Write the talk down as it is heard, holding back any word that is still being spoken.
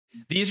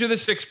These are the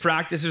 6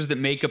 practices that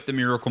make up the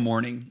miracle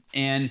morning.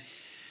 And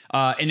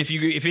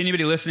if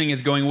anybody listening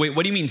is going, wait,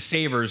 what do you mean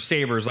savers?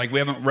 Like we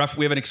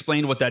haven't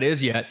explained what that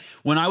is yet.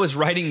 When I was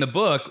writing the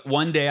book,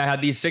 one day I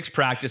had these 6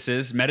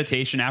 practices: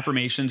 meditation,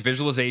 affirmations,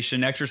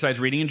 visualization, exercise,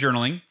 reading, and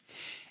journaling.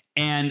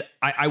 And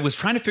I was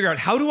trying to figure out,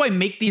 how do I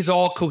make these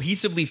all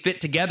cohesively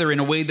fit together in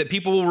a way that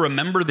people will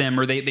remember them,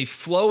 or they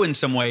flow in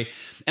some way.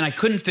 And I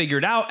couldn't figure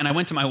it out. And I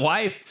went to my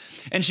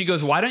wife and she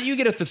goes, why don't you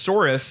get a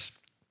thesaurus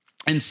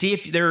and see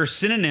if there are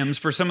synonyms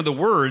for some of the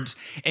words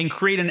and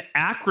create an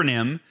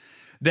acronym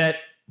that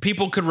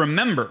people could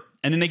remember,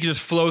 and then they could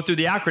just flow through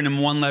the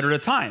acronym one letter at a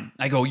time.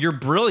 I go, you're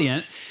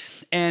brilliant.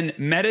 And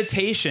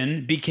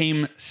meditation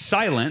became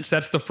silence.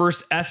 That's the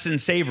first S in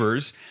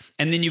savers.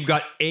 And then you've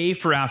got A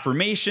for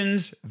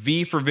affirmations,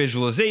 V for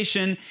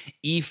visualization,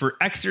 E for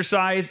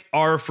exercise,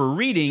 R for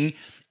reading.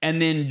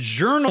 And then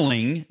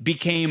journaling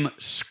became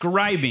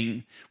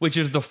scribing, which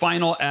is the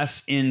final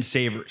S in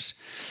savers.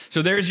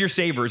 So there's your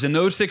savers. And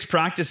those 6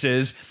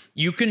 practices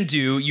you can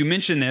do, you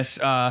mentioned this,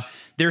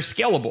 they're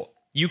scalable.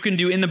 You can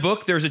do, in the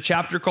book, there's a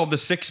chapter called the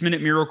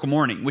 6-Minute Miracle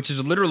Morning, which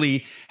is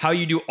literally how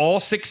you do all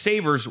 6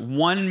 savers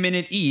 1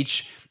 minute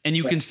each, and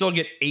you can still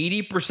get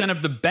 80%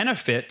 of the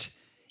benefit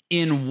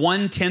in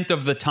 1/10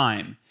 of the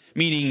time,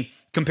 meaning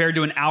compared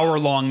to an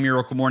hour-long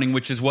miracle morning,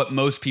 which is what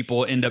most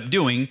people end up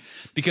doing,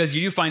 because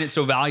you do find it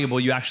so valuable,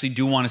 you actually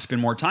do want to spend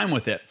more time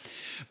with it.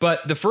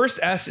 But the first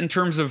S in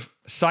terms of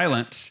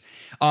silence,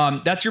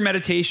 that's your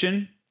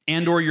meditation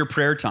and or your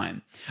prayer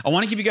time. I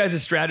want to give you guys a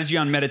strategy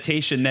on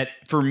meditation that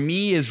for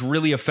me is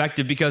really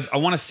effective, because I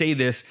want to say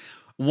this.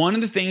 One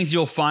of the things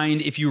you'll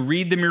find if you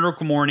read the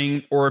Miracle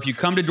Morning, or if you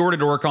come to Door to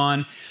Door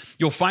Con,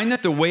 you'll find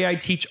that the way I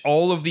teach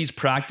all of these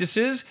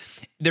practices,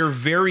 they're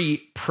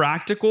very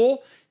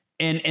practical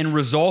and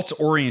results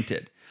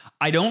oriented.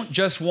 I don't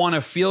just want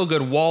to feel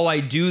good while I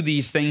do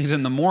these things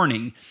in the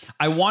morning.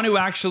 I want to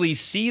actually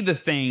see the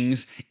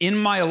things in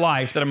my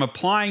life that I'm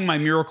applying my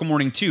miracle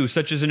morning to,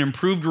 such as an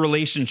improved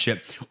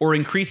relationship or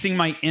increasing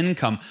my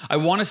income. I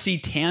want to see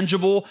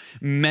tangible,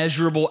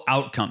 measurable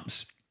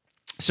outcomes.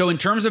 So in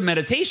terms of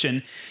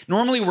meditation,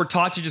 normally we're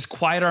taught to just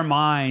quiet our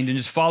mind and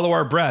just follow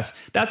our breath.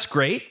 That's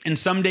great. And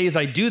some days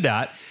I do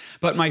that.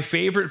 But my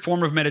favorite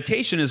form of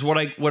meditation is what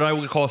I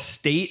would call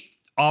state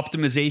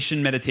optimization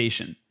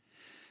meditation,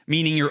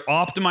 meaning you're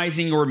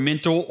optimizing your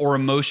mental or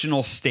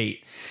emotional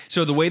state.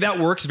 So the way that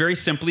works, very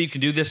simply, you can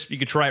do this, you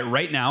could try it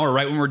right now or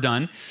right when we're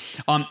done.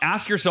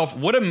 Ask yourself,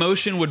 what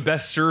emotion would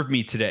best serve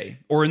me today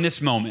or in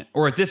this moment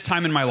or at this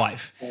time in my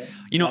life?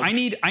 You know, I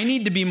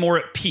need to be more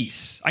at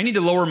peace. I need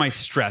to lower my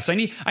stress. I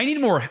need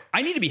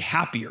to be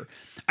happier.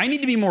 I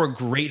need to be more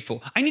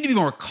grateful. I need to be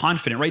more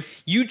confident, right?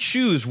 You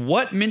choose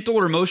what mental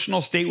or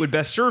emotional state would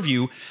best serve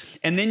you,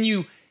 and then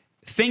you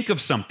think of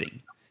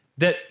something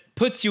that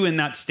puts you in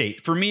that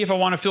state. For me, if I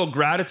want to feel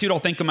gratitude, I'll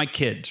think of my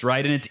kids,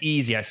 right? And it's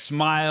easy. I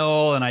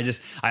smile and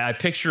I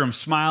picture them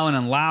smiling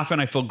and laughing.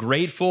 I feel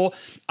grateful.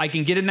 I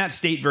can get in that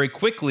state very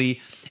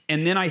quickly.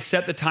 And then I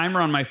set the timer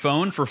on my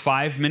phone for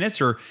 5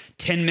 minutes or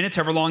 10 minutes,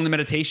 however long the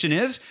meditation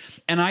is.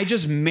 And I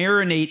just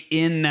marinate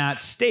in that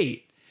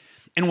state.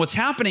 And what's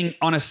happening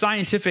on a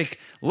scientific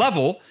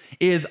level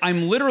is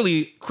I'm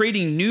literally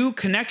creating new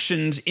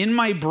connections in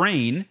my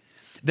brain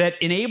that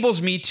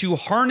enables me to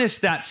harness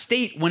that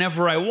state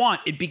whenever I want.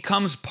 It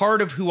becomes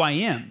part of who I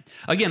am.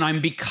 Again, I'm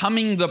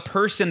becoming the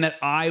person that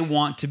I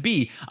want to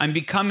be. I'm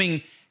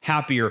becoming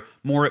happier,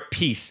 more at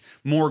peace,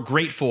 more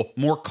grateful,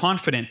 more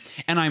confident.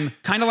 And I'm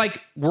kind of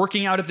like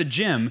working out at the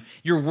gym.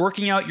 You're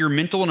working out your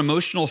mental and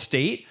emotional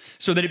state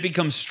so that it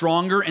becomes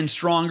stronger and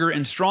stronger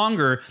and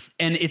stronger.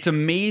 And it's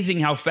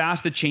amazing how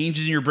fast the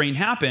changes in your brain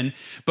happen.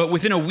 But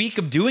within a week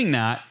of doing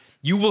that,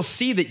 you will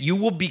see that you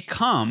will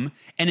become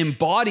and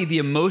embody the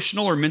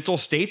emotional or mental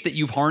state that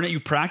you've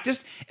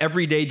practiced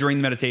every day during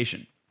the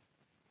meditation.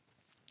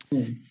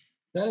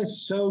 That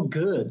is so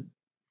good.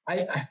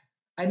 I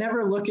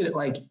never look at it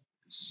like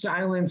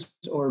silence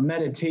or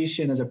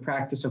meditation as a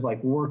practice of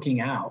like working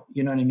out.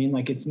 You know what I mean?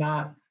 Like it's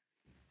not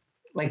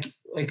like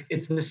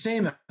it's the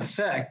same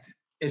effect.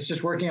 It's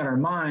just working on our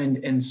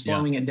mind and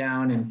slowing it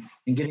down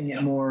and getting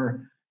it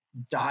more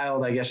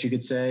dialed, I guess you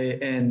could say,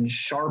 and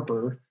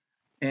sharper.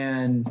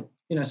 And,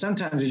 you know,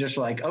 sometimes you're just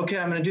like, okay,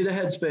 I'm going to do the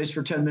headspace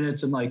for 10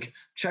 minutes and like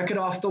check it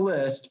off the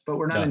list, but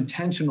we're not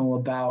intentional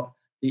about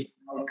the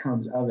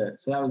outcomes of it.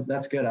 So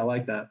that's good. I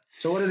like that.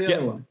 So what are the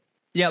other ones?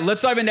 Yeah,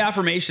 let's dive into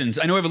affirmations.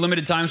 I know we have a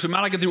limited time, so I'm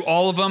not going to get through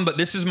all of them, but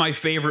this is my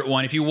favorite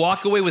one. If you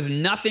walk away with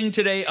nothing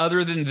today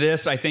other than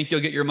this, I think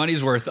you'll get your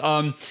money's worth.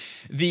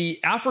 The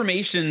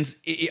affirmations,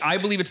 I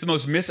believe it's the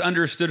most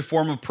misunderstood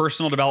form of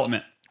personal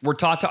development. We're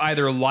taught to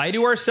either lie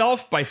to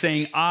ourselves by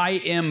saying,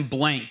 I am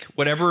blank,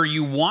 whatever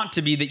you want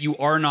to be that you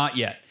are not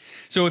yet.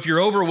 So if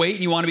you're overweight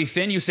and you want to be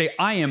thin, you say,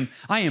 I am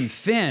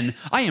thin,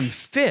 I am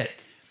fit.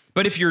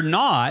 But if you're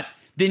not,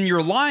 then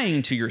you're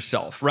lying to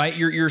yourself, right?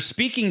 You're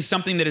speaking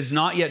something that is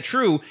not yet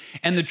true,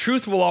 and the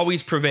truth will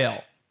always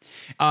prevail.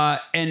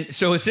 And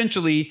so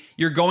essentially,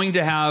 you're going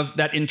to have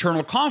that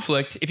internal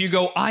conflict. If you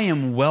go, I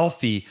am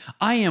wealthy,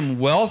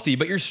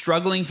 but you're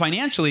struggling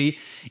financially,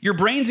 your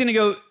brain's going to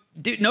go,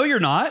 dude, no, you're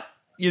not.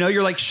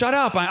 You're like, shut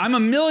up. I'm a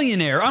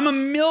millionaire. I'm a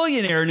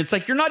millionaire. And it's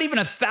like, you're not even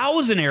a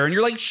thousandaire. And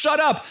you're like, shut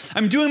up.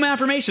 I'm doing my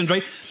affirmations,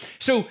 right?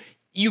 So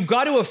you've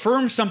got to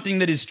affirm something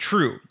that is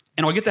true.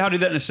 And I'll get to how to do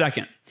that in a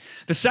second.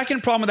 The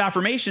second problem with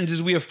affirmations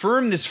is we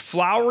affirm this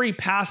flowery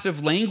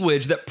passive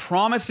language that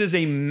promises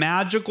a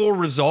magical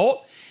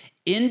result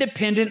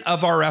independent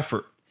of our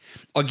effort.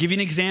 I'll give you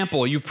an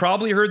example. You've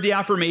probably heard the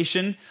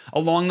affirmation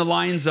along the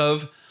lines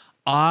of,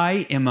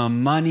 I am a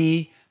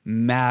money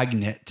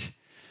magnet.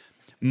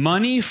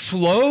 Money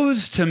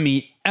flows to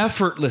me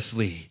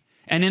effortlessly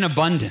and in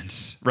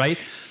abundance, right?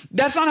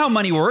 That's not how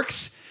money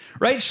works,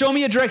 right? Show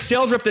me a direct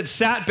sales rep that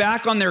sat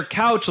back on their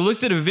couch,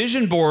 looked at a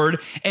vision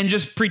board, and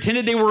just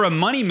pretended they were a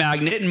money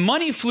magnet and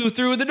money flew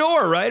through the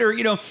door, right? Or,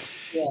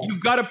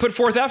 you've got to put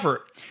forth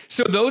effort.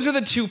 So those are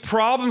the two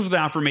problems with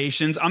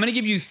affirmations. I'm going to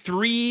give you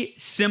 3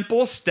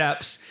 simple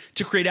steps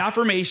to create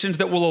affirmations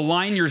that will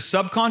align your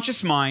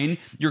subconscious mind,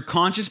 your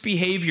conscious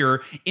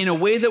behavior in a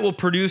way that will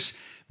produce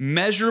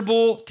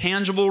measurable,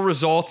 tangible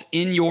results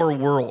in your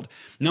world.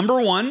 Number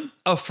 1,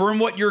 affirm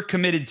what you're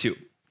committed to.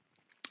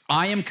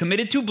 I am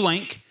committed to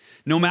blank.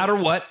 No matter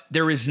what,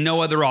 there is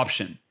no other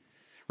option,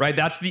 right?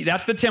 That's the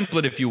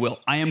template, if you will.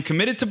 I am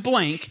committed to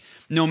blank.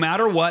 No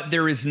matter what,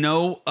 there is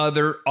no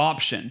other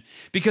option.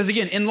 Because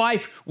again, in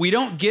life, we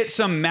don't get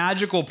some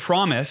magical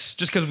promise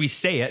just because we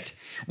say it.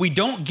 We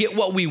don't get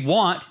what we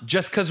want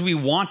just because we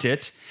want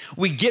it.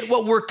 We get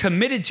what we're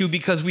committed to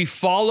because we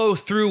follow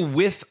through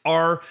with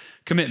our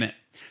commitment.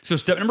 So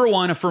step number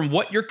 1, affirm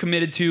what you're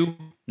committed to.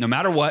 No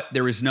matter what,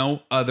 there is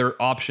no other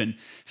option.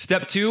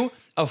 Step 2,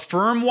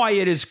 affirm why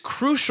it is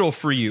crucial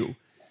for you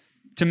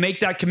to make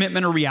that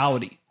commitment a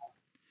reality.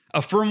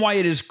 Affirm why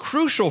it is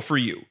crucial for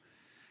you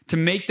to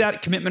make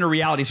that commitment a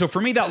reality. So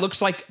for me, that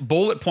looks like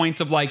bullet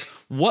points of like,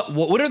 what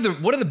are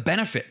the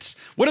benefits?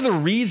 What are the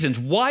reasons?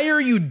 Why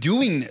are you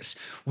doing this?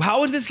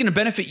 How is this going to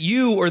benefit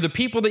you or the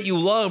people that you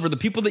love or the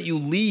people that you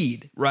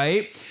lead,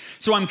 right?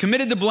 So I'm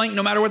committed to blank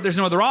no matter what, there's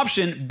no other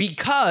option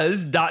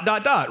because ...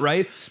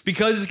 right?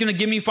 Because it's going to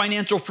give me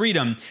financial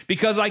freedom,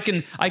 because I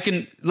can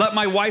let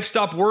my wife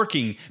stop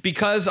working,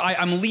 because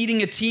I'm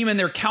leading a team and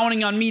they're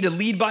counting on me to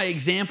lead by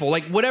example,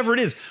 like whatever it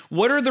is.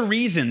 What are the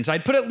reasons?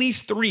 I'd put at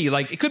least 3,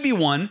 like it could be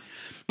 1,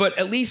 but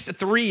at least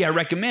 3 I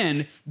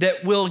recommend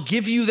that will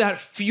give you that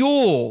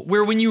fuel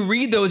where when you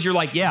read those, you're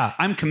like, yeah,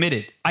 I'm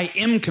committed. I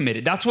am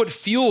committed. That's what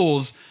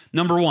fuels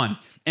number 1.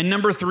 And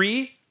number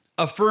 3,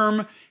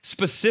 affirm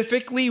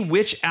specifically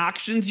which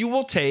actions you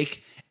will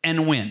take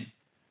and when.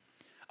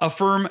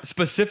 Affirm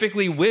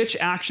specifically which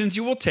actions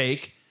you will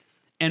take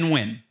and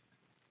when.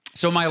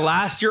 So my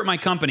last year at my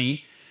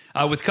company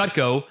with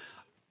Cutco,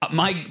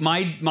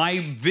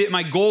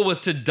 my goal was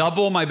to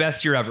double my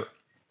best year ever.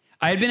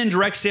 I had been in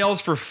direct sales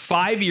for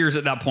 5 years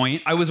at that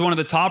point. I was one of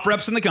the top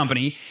reps in the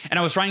company, and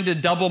I was trying to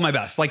double my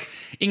best, like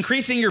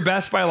increasing your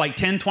best by like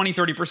 10, 20,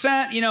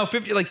 30%,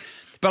 50, like.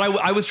 But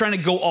I was trying to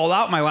go all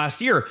out my last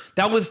year.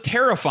 That was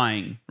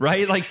terrifying,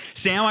 right? Like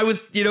Sam,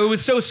 it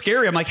was so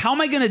scary. I'm like, how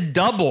am I going to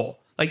double?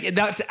 Like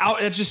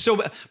that's just so,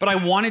 but I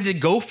wanted to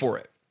go for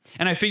it.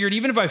 And I figured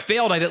even if I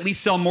failed, I'd at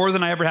least sell more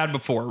than I ever had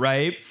before,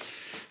 right?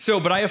 So,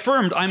 but I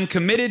affirmed, I'm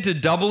committed to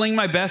doubling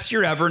my best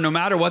year ever, no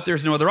matter what,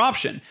 there's no other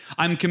option.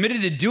 I'm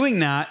committed to doing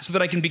that so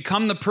that I can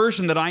become the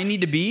person that I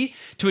need to be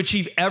to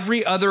achieve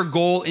every other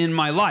goal in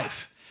my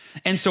life.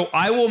 And so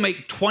I will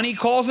make 20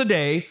 calls a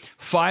day,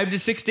 5 to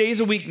 6 days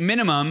a week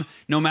minimum,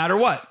 no matter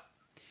what.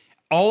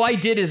 All I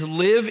did is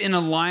live in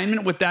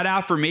alignment with that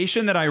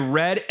affirmation that I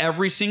read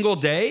every single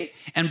day.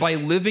 And by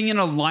living in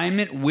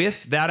alignment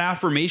with that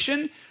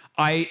affirmation,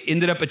 I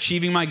ended up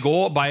achieving my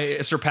goal,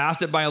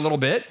 surpassed it by a little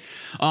bit.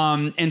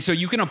 And so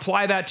you can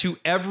apply that to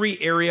every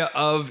area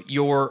of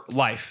your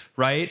life,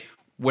 right?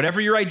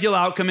 Whatever your ideal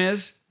outcome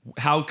is,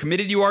 how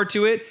committed you are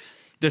to it,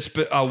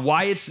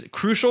 why it's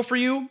crucial for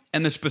you,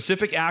 and the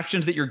specific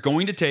actions that you're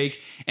going to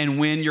take and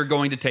when you're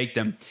going to take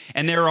them.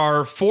 And there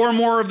are 4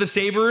 more of the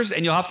savers,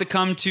 and you'll have to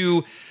come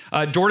to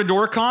Door to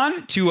Door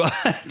Con to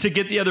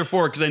get the other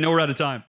 4 because I know we're out of time.